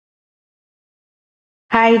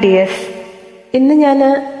Hi dears, ഇന്ന് ഞാൻ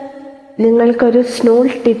നിങ്ങൾക്കൊരു സ്നൂൾ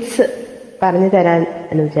ടിപ്സ് പറഞ്ഞു തരാൻ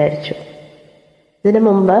എന്ന് വിചാരിച്ചു. ഇതിനു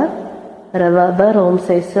മുമ്പ് reverb, room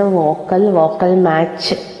size, vocal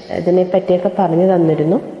match ഇതിനെ പറ്റിയൊക്കെ പറഞ്ഞു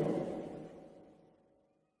തന്നിരുന്നു.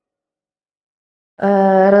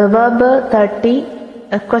 റിവേർബ് 30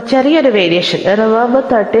 ചെറിയൊരു വേരിയേഷൻ, റിവേർബ്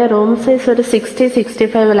 30, റൂം സൈസ് ഒരു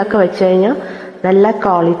 60-65 വെച്ച് കഴിഞ്ഞാൽ നല്ല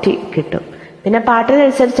ക്വാളിറ്റി കിട്ടും. പിന്നെ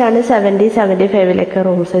പാട്ടിനനുസരിച്ചാണ് 70-75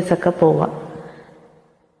 റൂം സൈസ് ഒക്കെ പോവുക.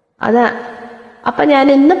 അപ്പം ഞാൻ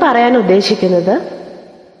ഇന്ന് പറയാൻ ഉദ്ദേശിക്കുന്നത്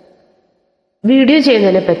വീഡിയോ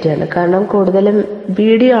ചെയ്യുന്നതിനെ പറ്റിയാണ്. കാരണം കൂടുതലും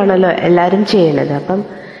വീഡിയോ ആണല്ലോ എല്ലാവരും ചെയ്യുന്നത്. അപ്പം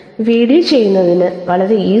വീഡിയോ ചെയ്യുന്നതിന്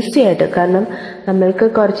വളരെ ഈസി ആയിട്ട്, കാരണം നമ്മൾക്ക്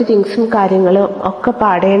കുറച്ച് തിങ്സും കാര്യങ്ങളും ഒക്കെ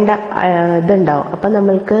പാടേണ്ട ഇതുണ്ടാവും. അപ്പം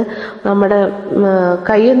നമ്മൾക്ക് നമ്മുടെ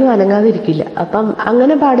കൈയൊന്നും അനങ്ങാതിരിക്കില്ല. അപ്പം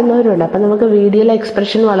അങ്ങനെ പാടുന്നവരുണ്ട്. അപ്പം നമുക്ക് വീഡിയോയിലെ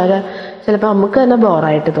എക്സ്പ്രഷൻ വളരെ ചിലപ്പോൾ നമുക്ക് തന്നെ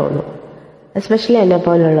ബോറായിട്ട് തോന്നും, എസ്പെഷ്യലി എന്നെ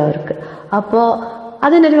പോലുള്ളവർക്ക്. അപ്പോൾ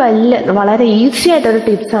അതിനൊരു വളരെ ഈസി ആയിട്ടൊരു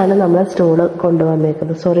ടിപ്സാണ് നമ്മൾ സ്നൂള്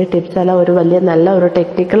കൊണ്ടുവന്നേക്കുന്നത്. സോറി, ടിപ്സ് അല്ല, ഒരു നല്ല ഒരു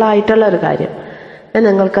ടെക്നിക്കലായിട്ടുള്ള ഒരു കാര്യം. ഞാൻ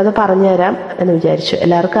നിങ്ങൾക്കത് പറഞ്ഞുതരാം എന്ന് വിചാരിച്ചു.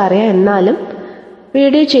 എല്ലാവർക്കും അറിയാം, എന്നാലും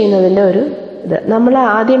വീഡിയോ ചെയ്യുന്നതിൻ്റെ ഒരു ഇത്. നമ്മൾ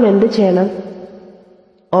ആദ്യം എന്ത് ചെയ്യണം?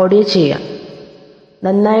 ഓഡിയോ ചെയ്യാം.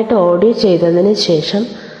 നന്നായിട്ട് ഓഡിയോ ചെയ്തതിന് ശേഷം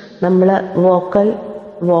നമ്മൾ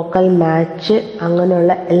വോക്കൽ മാച്ച്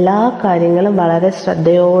അങ്ങനെയുള്ള എല്ലാ കാര്യങ്ങളും വളരെ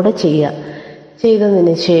ശ്രദ്ധയോടെ ചെയ്യുക.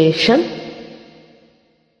 ചെയ്തതിന് ശേഷം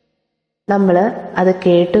നമ്മൾ അത്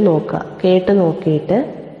കേട്ട് നോക്കിയിട്ട്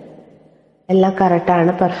എല്ലാം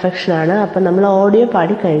കറക്റ്റാണ്, പെർഫെക്ഷനാണ്. അപ്പം നമ്മൾ ഓഡിയോ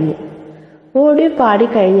പാടി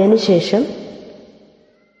കഴിഞ്ഞതിന് ശേഷം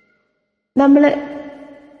നമ്മൾ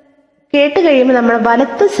കേട്ട് കഴിയുമ്പോൾ നമ്മുടെ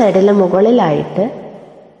വലത്ത് സൈഡിൽ മുകളിലായിട്ട്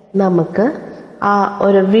നമുക്ക് ആ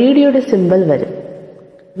ഒരു വീഡിയോയുടെ സിമ്പിൾ വരും.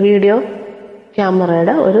 വീഡിയോ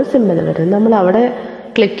ക്യാമറയുടെ ഒരു സിമ്പിൾ വരും. നമ്മൾ അവിടെ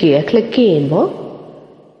ക്ലിക്ക് ചെയ്യുമ്പോൾ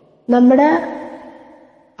നമ്മുടെ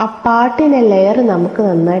ആ പാട്ടിൻ്റെ ലെയർ നമുക്ക്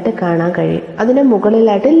നന്നായിട്ട് കാണാൻ കഴിയും. അതിന്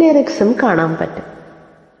മുകളിലായിട്ട് ലിറിക്സും കാണാൻ പറ്റും.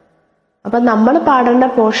 അപ്പം നമ്മൾ പാടേണ്ട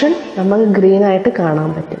പോർഷൻ നമുക്ക് ഗ്രീനായിട്ട് കാണാൻ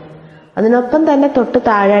പറ്റും. അതിനൊപ്പം തന്നെ തൊട്ട്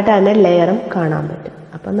താഴെയായിട്ട് അതിൻ്റെ ലെയറും കാണാൻ പറ്റും.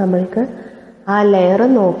 അപ്പം നമ്മൾക്ക് ആ ലെയർ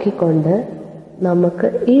നോക്കിക്കൊണ്ട് നമുക്ക്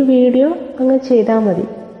ഈ വീഡിയോ അങ്ങ് ചെയ്താൽ മതി.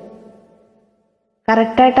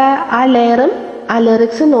 കറക്റ്റായിട്ട് ആ ലെയറും ആ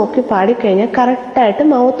ലിറിക്സും നോക്കി പാടിക്കഴിഞ്ഞാൽ കറക്റ്റായിട്ട്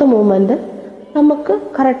മൗത്ത് മൂവ്മെൻറ്റ് നമുക്ക്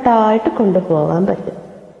കറക്റ്റായിട്ട് കൊണ്ടുപോകാൻ പറ്റും.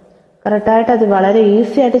 കറക്റ്റായിട്ട് അത് വളരെ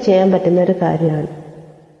ഈസി ആയിട്ട് ചെയ്യാൻ പറ്റുന്ന ഒരു കാര്യമാണ്.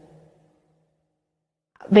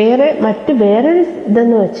 വേറൊരു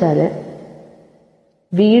ഇതെന്ന് വെച്ചാൽ,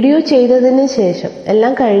 വീഡിയോ ചെയ്തതിന് ശേഷം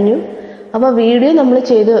എല്ലാം കഴിഞ്ഞു. അപ്പോൾ വീഡിയോ നമ്മൾ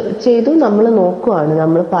ചെയ്തു നമ്മൾ നോക്കുവാണ്.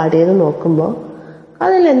 നമ്മൾ പാടിയത് നോക്കുമ്പോൾ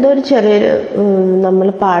അതിലെന്തോ ഒരു ചെറിയൊരു നമ്മൾ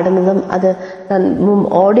പാടുന്നതും അത്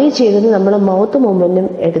ഓഡിയോ ചെയ്തത് നമ്മൾ മൗത്ത് മൂവ്മെൻറ്റും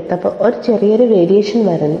എടുത്തപ്പോൾ ഒരു ചെറിയൊരു വേരിയേഷൻ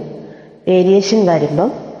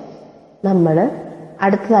വരുമ്പം നമ്മൾ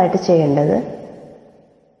അടുത്തതായിട്ട് ചെയ്യേണ്ടത്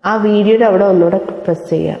ആ വീഡിയോയുടെ അവിടെ ഒന്നുകൂടെ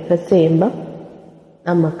പ്രസ് ചെയ്യുമ്പം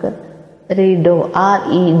നമുക്ക് റീഡോ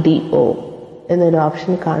REDO എന്നൊരു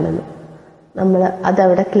ഓപ്ഷൻ കാണുന്നു. നമ്മൾ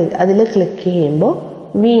അതിൽ ക്ലിക്ക് ചെയ്യുമ്പോൾ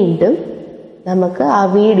വീണ്ടും നമുക്ക് ആ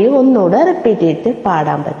വീഡിയോ ഒന്നുകൂടെ റിപ്പീറ്റ് ചെയ്തിട്ട്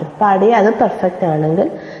പാടാൻ പറ്റും. പാടി അത് പെർഫെക്റ്റ് ആണെങ്കിൽ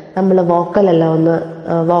നമ്മൾ വോക്കൽ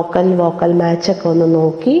മാച്ചൊക്കെ ഒന്ന്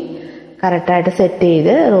നോക്കി കറക്റ്റായിട്ട് സെറ്റ്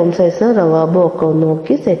ചെയ്ത് റൂം സൈസും റിവേർബും ഒക്കെ ഒന്ന്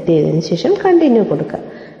നോക്കി സെറ്റ് ചെയ്തതിന് ശേഷം കണ്ടിന്യൂ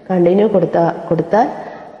കൊടുത്താൽ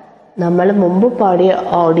നമ്മൾ മുമ്പ് പാടിയ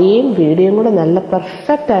ഓഡിയോയും വീഡിയോയും കൂടെ നല്ല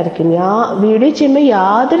പെർഫെക്റ്റ് ആയിരിക്കും. വീഡിയോ ചെയ്യുമ്പോൾ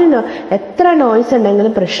എത്ര നോയ്സ്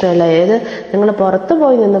ഉണ്ടെങ്കിലും പ്രശ്നമില്ല. നിങ്ങൾ പുറത്ത്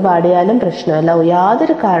പോയി നിന്ന് പാടിയാലും പ്രശ്നമില്ല.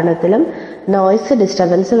 യാതൊരു കാരണത്തിലും നോയ്സ്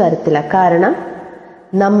ഡിസ്റ്റർബൻസ് വരത്തില്ല. കാരണം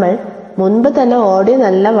നമ്മൾ മുൻപ് തന്നെ ഓഡിയോ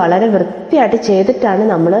വളരെ വൃത്തിയായിട്ട് ചെയ്തിട്ടാണ്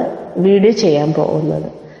നമ്മൾ വീഡിയോ ചെയ്യാൻ പോകുന്നത്,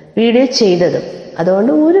 വീഡിയോ ചെയ്തതും.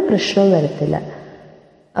 അതുകൊണ്ട് ഒരു പ്രശ്നവും വരത്തില്ല.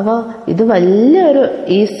 അപ്പോൾ ഇത് വലിയൊരു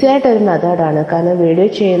ഈസി ആയിട്ടൊരു മെത്തേഡാണ്. കാരണം വീഡിയോ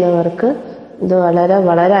ചെയ്യുന്നവർക്ക് ഇത്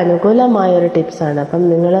വളരെ അനുകൂലമായൊരു ടിപ്സാണ്. അപ്പം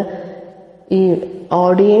നിങ്ങൾ ഈ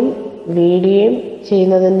ഓഡിയോയും വീഡിയോയും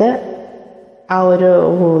ചെയ്യുന്നതിൻ്റെ ആ ഒരു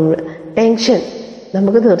ടെൻഷൻ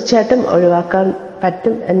നമുക്ക് തീർച്ചയായിട്ടും ഒഴിവാക്കാൻ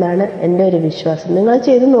പറ്റും എന്നാണ് എൻ്റെ ഒരു വിശ്വാസം. നിങ്ങൾ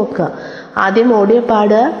ചെയ്ത് നോക്കുക. ആദ്യം ഓഡിയോ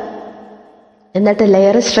പാടുക, എന്നിട്ട്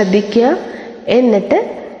ലെയർ ശ്രദ്ധിക്കുക, എന്നിട്ട്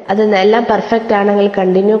അത് എല്ലാം പെർഫെക്റ്റ് ആണെങ്കിൽ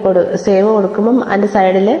സേവ് കൊടുക്കുമ്പം അതിൻ്റെ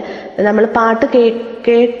സൈഡിൽ നമ്മൾ പാട്ട്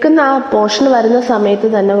കേൾക്കുന്ന ആ പോർഷൻ വരുന്ന സമയത്ത്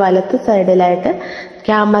തന്നെ വലത്ത് സൈഡിലായിട്ട്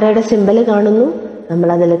ക്യാമറയുടെ സിമ്പിൾ കാണുന്നു.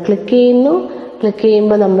 നമ്മളതിൽ ക്ലിക്ക്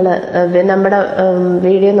ചെയ്യുമ്പോൾ നമ്മുടെ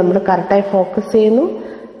വീഡിയോ നമ്മൾ കറക്റ്റായി ഫോക്കസ് ചെയ്യുന്നു.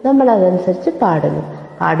 നമ്മളതനുസരിച്ച്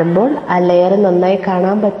പാടുമ്പോൾ ആ ലെയർ നന്നായി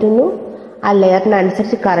കാണാൻ പറ്റുന്നു. ആ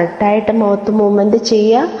ലെയറിനനുസരിച്ച് കറക്റ്റായിട്ട് മൗത്ത് മൂവ്മെൻറ്റ്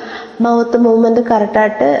ചെയ്യുക. മൗത്ത് മൂവ്മെൻറ്റ്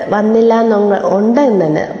കറക്റ്റായിട്ട് വന്നില്ല ഉണ്ടെന്ന്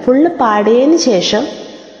തന്നെ ഫുള്ള് പാടിയതിന് ശേഷം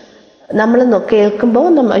നമ്മൾ കേൾക്കുമ്പോൾ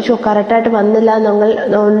കറക്റ്റായിട്ട് വന്നില്ല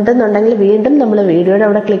ഉണ്ടെന്നുണ്ടെങ്കിൽ വീണ്ടും നമ്മൾ വീഡിയോയുടെ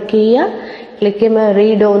അവിടെ ക്ലിക്ക് ചെയ്യുമ്പോൾ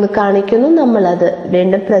റീഡ് ഒന്ന് കാണിക്കുന്നു, നമ്മളത്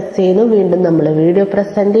വീണ്ടും പ്രസ് ചെയ്യുന്നു, വീണ്ടും നമ്മൾ വീഡിയോ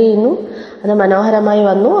പ്രസന്റ് ചെയ്യുന്നു, അത് മനോഹരമായി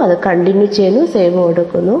വന്നു, അത് കണ്ടിന്യൂ ചെയ്യുന്നു, സേവ്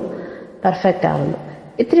കൊടുക്കുന്നു, പെർഫെക്റ്റ് ആവുന്നു.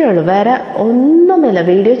 ഇത്രയേ ഉള്ളൂ, വേറെ ഒന്നുമില്ല.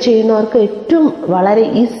 വീഡിയോ ചെയ്യുന്നവർക്ക് ഏറ്റവും വളരെ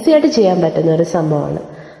ഈസി ആയിട്ട് ചെയ്യാൻ പറ്റുന്ന ഒരു സംഭവമാണ്.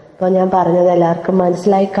 അപ്പോൾ ഞാൻ പറഞ്ഞത് എല്ലാവർക്കും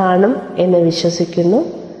മനസ്സിലായി കാണും എന്ന് വിശ്വസിക്കുന്നു.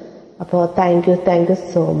 അപ്പോൾ thank you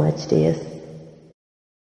so much dears.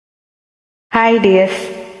 Hi dears,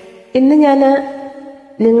 ഇന്ന് ഞാൻ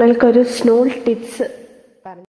നിങ്ങൾക്കൊരു സ്മൂൾ ടിപ്സ്